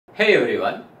Hey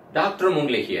everyone,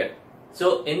 Dr.Mungli here.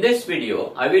 So in this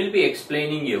video, I will be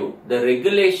explaining you the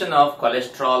regulation of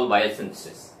cholesterol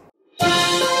biosynthesis.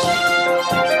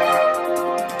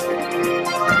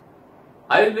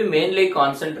 I will be mainly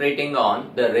concentrating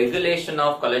on the regulation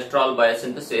of cholesterol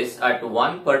biosynthesis at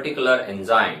one particular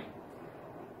enzyme.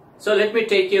 So let me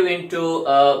take you into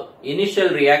initial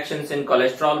reactions in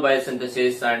cholesterol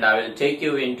biosynthesis, and I will take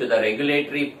you into the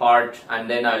regulatory part, and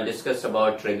then I will discuss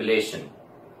about regulation.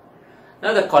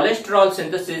 Now the cholesterol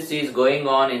synthesis is going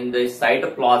on in the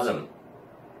cytoplasm.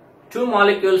 Two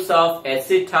molecules of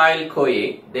acetyl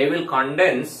CoA, they will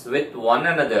condense with one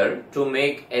another to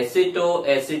make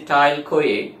acetyl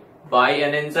CoA by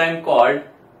an enzyme called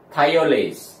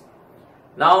thiolase.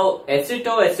 Now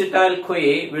acetyl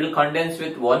CoA will condense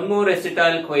with one more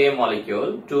acetyl CoA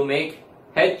molecule to make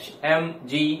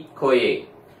HMG CoA.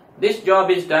 This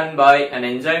job is done by an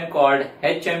enzyme called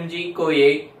HMG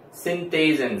CoA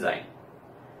synthase enzyme.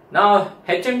 Now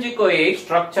HMG CoA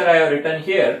structure I have written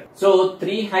here. So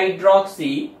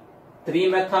 3-hydroxy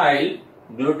 3-methyl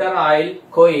glutaryl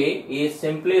CoA is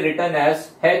simply written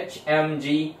as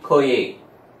HMG CoA.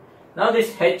 Now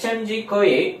this HMG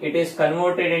CoA, it is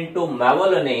converted into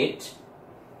mevalonate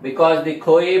because the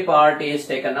CoA part is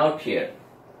taken out here.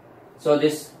 So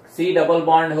this C double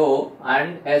bond O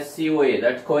and SCOA,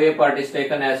 that CoA part is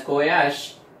taken as CoA,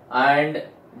 and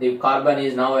the carbon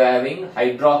is now having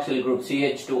hydroxyl group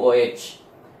CH2OH,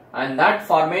 and that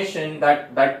formation,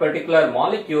 that particular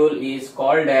molecule is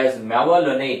called as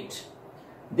mevalonate.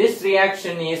 This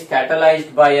reaction is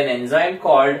catalyzed by an enzyme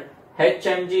called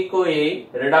HMG CoA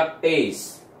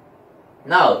reductase.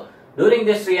 Now during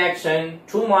this reaction,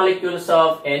 two molecules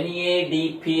of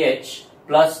NADPH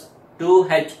plus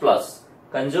 2H plus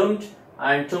consumed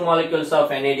and two molecules of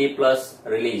NAD plus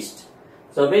released.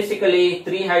 So basically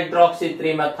 3-hydroxy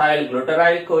 3-methyl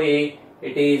glutaryl CoA,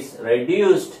 it is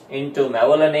reduced into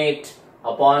mevalonate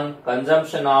upon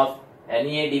consumption of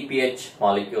NADPH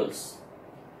molecules.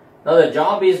 Now the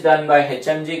job is done by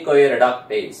HMG CoA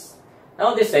reductase.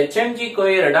 Now this HMG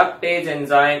CoA reductase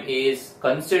enzyme is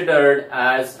considered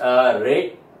as a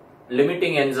rate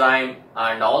limiting enzyme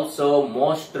and also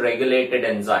most regulated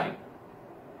enzyme.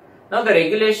 Now the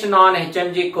regulation on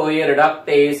HMG CoA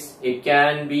reductase, it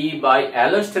can be by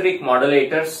allosteric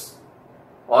modulators,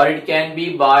 or it can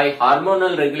be by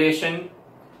hormonal regulation,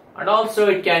 and also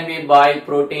it can be by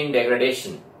protein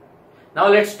degradation. Now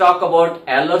let's talk about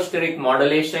allosteric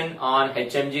modulation on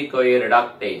HMG CoA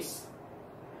reductase.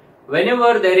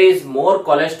 Whenever there is more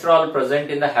cholesterol present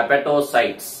in the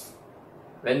hepatocytes,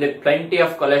 when the plenty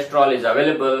of cholesterol is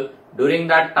available, during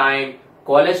that time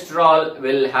cholesterol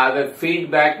will have a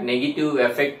feedback negative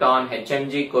effect on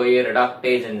HMG CoA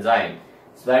reductase enzyme.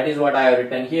 So that is what I have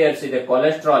written here. See, the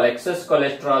cholesterol, excess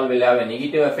cholesterol will have a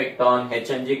negative effect on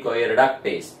HMG CoA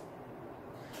reductase.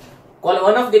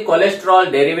 One of the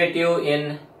cholesterol derivative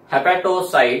in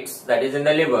hepatocytes, that is in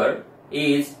the liver,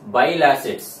 is bile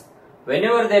acids.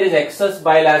 Whenever there is excess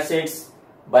bile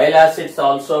acids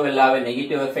also will have a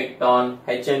negative effect on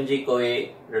HMG CoA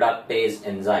reductase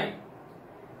enzyme.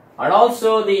 And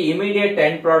also the immediate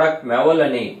end product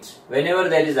mevalonate. Whenever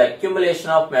there is accumulation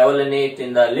of mevalonate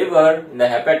in the liver, in the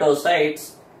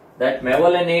hepatocytes, that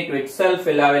mevalonate itself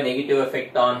will have a negative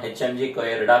effect on HMG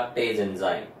CoA reductase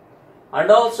enzyme.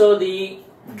 And also the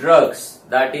drugs,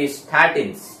 that is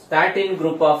statins, statin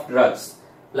group of drugs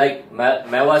like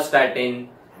mevastatin,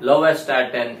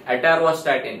 lovastatin,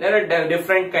 atorvastatin. There are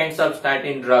different kinds of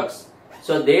statin drugs.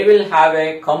 So they will have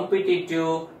a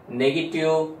competitive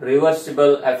negative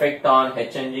reversible effect on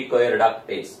HMG CoA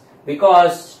reductase,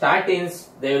 because statins,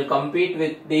 they will compete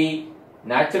with the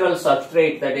natural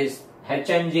substrate, that is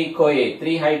HMG CoA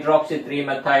 3-hydroxy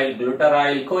 3-methyl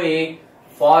glutaryl CoA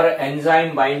for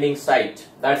enzyme binding site.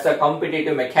 That's a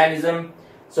competitive mechanism.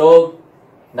 So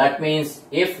that means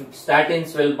if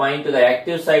statins will bind to the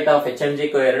active site of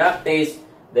HMG CoA reductase,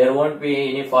 there won't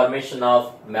be any formation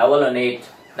of mevalonate.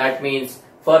 That means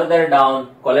further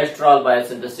down cholesterol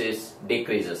biosynthesis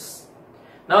decreases.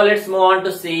 Now let's move on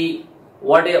to see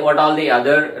what all the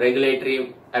other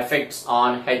regulatory effects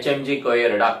on HMG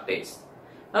CoA reductase.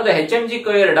 Now the HMG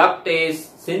CoA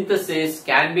reductase synthesis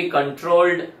can be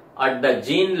controlled at the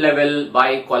gene level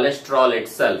by cholesterol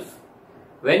itself.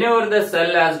 Whenever the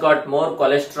cell has got more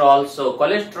cholesterol, so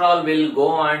cholesterol will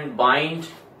go and bind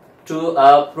to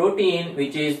a protein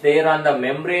which is there on the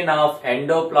membrane of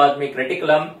endoplasmic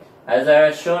reticulum, as I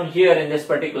have shown here in this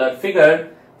particular figure.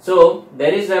 So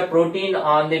there is a protein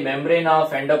on the membrane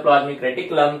of endoplasmic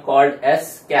reticulum called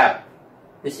SCAP.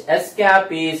 This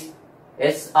SCAP is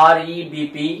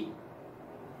SREBP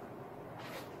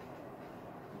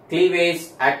cleavage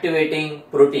activating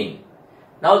protein.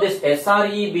 Now this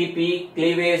SREBP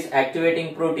cleavage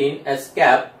activating protein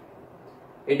SCAP,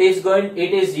 it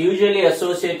is usually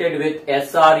associated with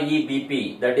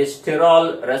SREBP, that is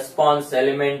sterol response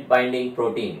element binding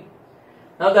protein.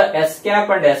 Now the SCAP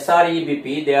and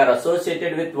SREBP, they are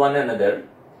associated with one another,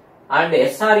 and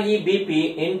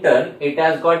SREBP in turn, it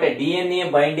has got a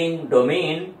DNA binding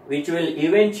domain which will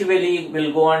eventually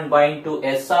go and bind to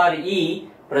SRE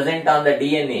present on the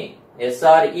DNA.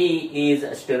 SRE is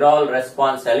sterol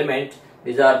response element.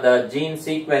 These are the gene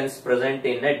sequence present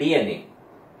in a DNA.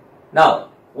 Now,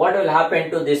 what will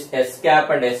happen to this SCAP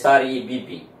and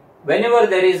SREBP? Whenever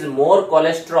there is more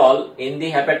cholesterol in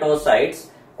the hepatocytes,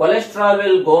 cholesterol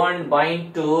will go and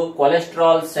bind to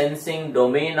cholesterol sensing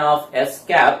domain of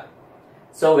SCAP.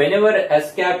 So whenever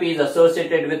SCAP is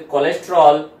associated with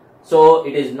cholesterol, so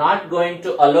it is not going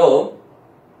to allow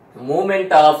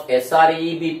movement of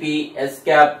SREBP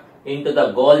SCAP into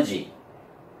the Golgi.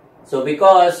 So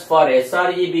because for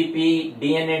SREBP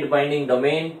DNA binding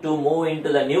domain to move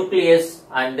into the nucleus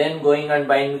and then going and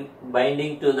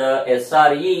binding to the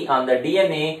SRE on the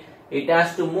DNA, it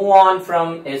has to move on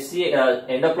from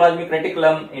endoplasmic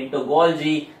reticulum into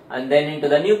Golgi and then into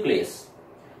the nucleus.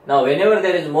 Now whenever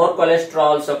there is more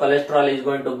cholesterol, so cholesterol is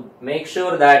going to make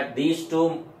sure that these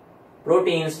two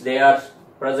proteins, they are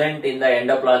present in the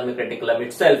endoplasmic reticulum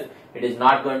itself. It is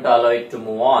not going to allow it to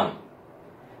move on.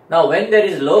 Now when there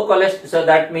is low cholesterol, so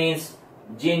that means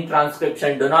gene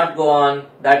transcription do not go on.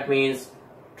 That means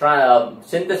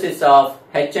synthesis of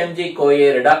HMG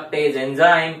CoA reductase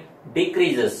enzyme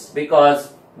decreases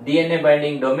because DNA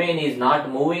binding domain is not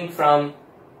moving from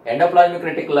endoplasmic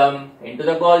reticulum into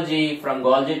the Golgi, from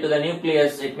Golgi to the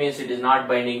nucleus. It means it is not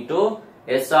binding to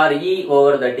SRE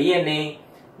over the DNA.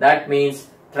 That means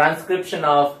transcription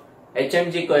of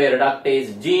HMG CoA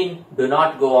reductase gene do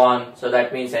not go on. So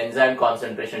that means enzyme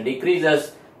concentration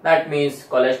decreases. That means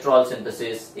cholesterol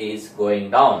synthesis is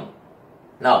going down.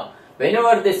 Now,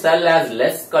 whenever the cell has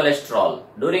less cholesterol,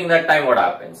 during that time what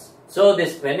happens? So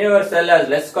this, whenever cell has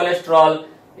less cholesterol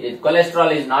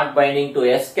is not binding to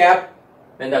SCAP.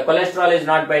 When the cholesterol is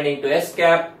not binding to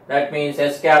SCAP, that means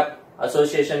SCAP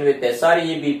association with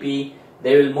SREBP,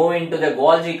 they will move into the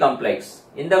Golgi complex.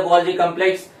 In the Golgi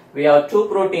complex, we have two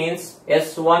proteins,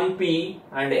 S1P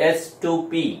and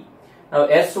S2P. Now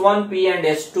S1P and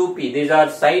S2P, these are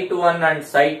Site1 and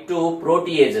Site2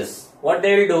 proteases. What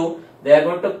they will do, they are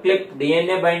going to clip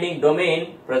DNA binding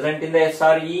domain present in the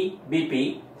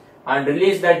SREBP and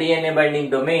release the DNA binding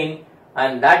domain,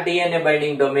 and that DNA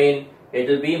binding domain, it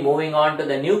will be moving on to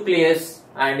the nucleus,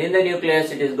 and in the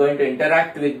nucleus it is going to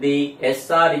interact with the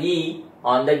SRE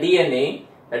on the DNA,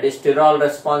 that is sterol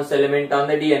response element on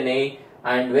the DNA,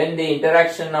 and when the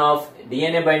interaction of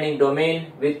DNA binding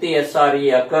domain with the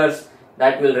SRE occurs,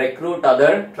 that will recruit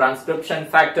other transcription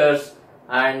factors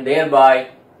and thereby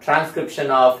transcription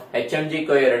of HMG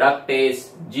CoA reductase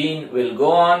gene will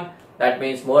go on. That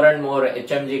means more and more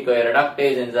HMG CoA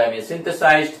reductase enzyme is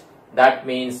synthesized. That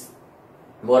means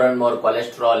more and more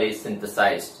cholesterol is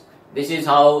synthesized. This is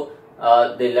how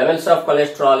the levels of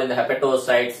cholesterol in the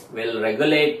hepatocytes will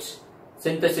regulate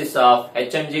synthesis of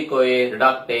HMG CoA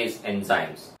reductase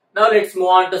enzymes. Now let's move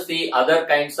on to see other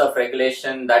kinds of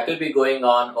regulation that will be going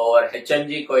on over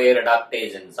HMG CoA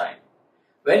reductase enzyme.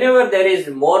 Whenever there is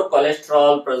more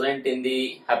cholesterol present in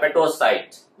the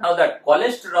hepatocyte, now that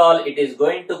cholesterol, it is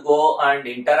going to go and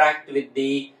interact with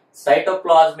the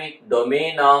cytoplasmic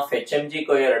domain of HMG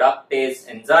CoA reductase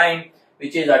enzyme,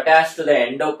 which is attached to the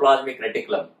endoplasmic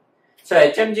reticulum. So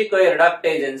HMG CoA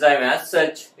reductase enzyme as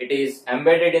such, it is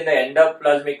embedded in the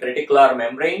endoplasmic reticular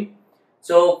membrane.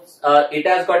 So it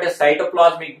has got a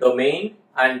cytoplasmic domain,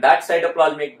 and that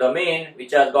cytoplasmic domain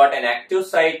which has got an active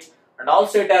site, and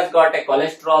also it has got a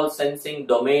cholesterol sensing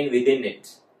domain within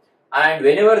it. And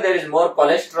whenever there is more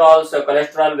cholesterol, so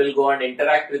cholesterol will go and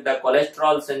interact with the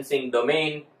cholesterol sensing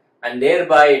domain, and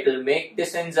thereby it will make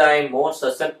this enzyme more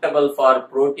susceptible for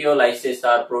proteolysis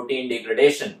or protein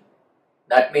degradation.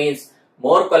 That means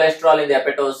more cholesterol in the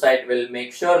hepatocyte will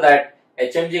make sure that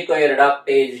HMG CoA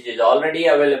reductase, which is already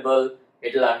available,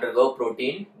 it will undergo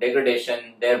protein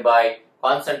degradation, thereby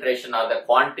concentration or the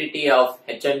quantity of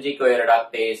HMG CoA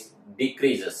reductase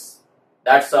decreases.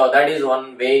 That is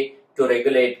one way to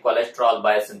regulate cholesterol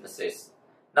biosynthesis.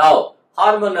 Now,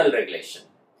 hormonal regulation.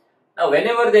 Now,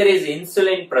 whenever there is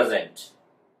insulin present,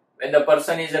 when the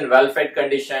person is in well-fed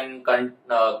condition,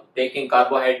 taking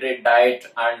carbohydrate diet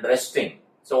and resting,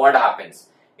 so what happens?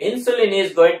 Insulin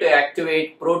is going to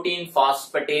activate protein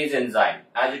phosphatase enzyme.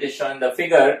 As it is shown in the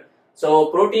figure, So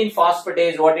protein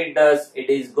phosphatase, what it does, it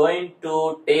is going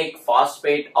to take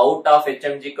phosphate out of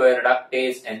HMG CoA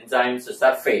reductase enzyme's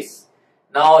surface.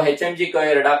 Now HMG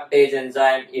CoA reductase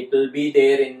enzyme, it will be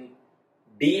there in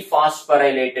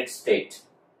dephosphorylated state.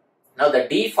 Now the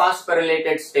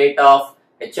dephosphorylated state of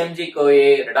HMG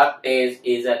CoA reductase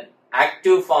is an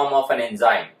active form of an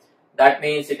enzyme. That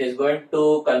means it is going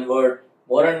to convert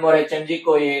more and more HMG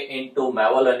CoA into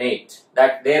mevalonate.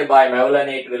 That thereby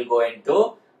mevalonate will go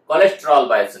into cholesterol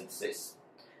biosynthesis.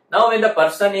 Now when the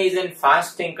person is in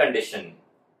fasting condition,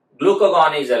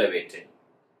 glucagon is elevated.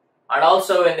 And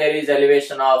also when there is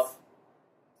elevation of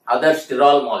other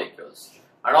sterol molecules.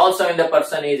 And also when the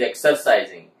person is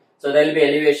exercising. So there will be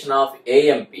elevation of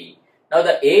AMP. Now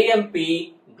the AMP,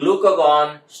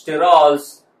 glucagon,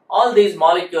 sterols, all these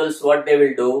molecules, what they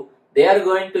will do, they are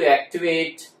going to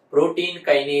activate protein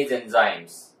kinase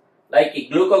enzymes. Like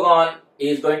glucagon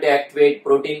is going to activate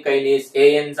protein kinase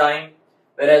A enzyme,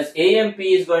 whereas AMP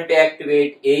is going to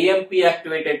activate AMP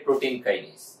activated protein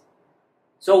kinase.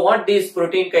 So what these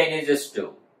protein kinases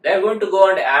do? They are going to go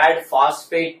and add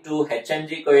phosphate to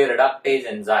HMG CoA reductase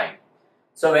enzyme.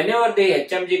 So whenever the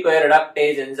HMG CoA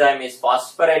reductase enzyme is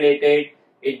phosphorylated,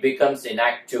 it becomes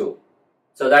inactive.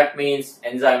 So that means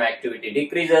enzyme activity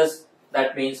decreases.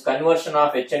 That means conversion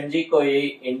of HMG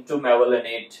CoA into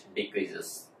mevalonate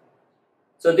decreases.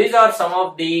 So these are some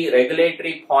of the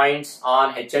regulatory points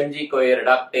on HMG CoA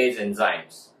reductase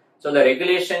enzymes. So the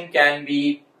regulation can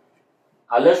be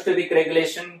allosteric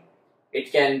regulation,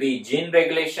 it can be gene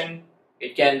regulation,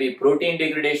 it can be protein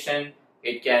degradation,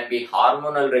 it can be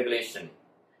hormonal regulation.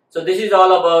 So this is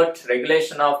all about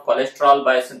regulation of cholesterol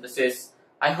biosynthesis.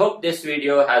 I hope this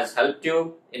video has helped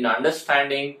you in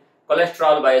understanding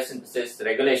cholesterol biosynthesis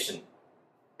regulation.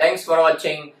 Thanks for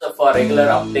watching. For regular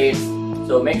updates,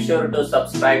 so make sure to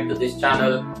subscribe to this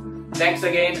channel. Thanks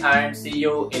again and see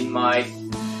you in my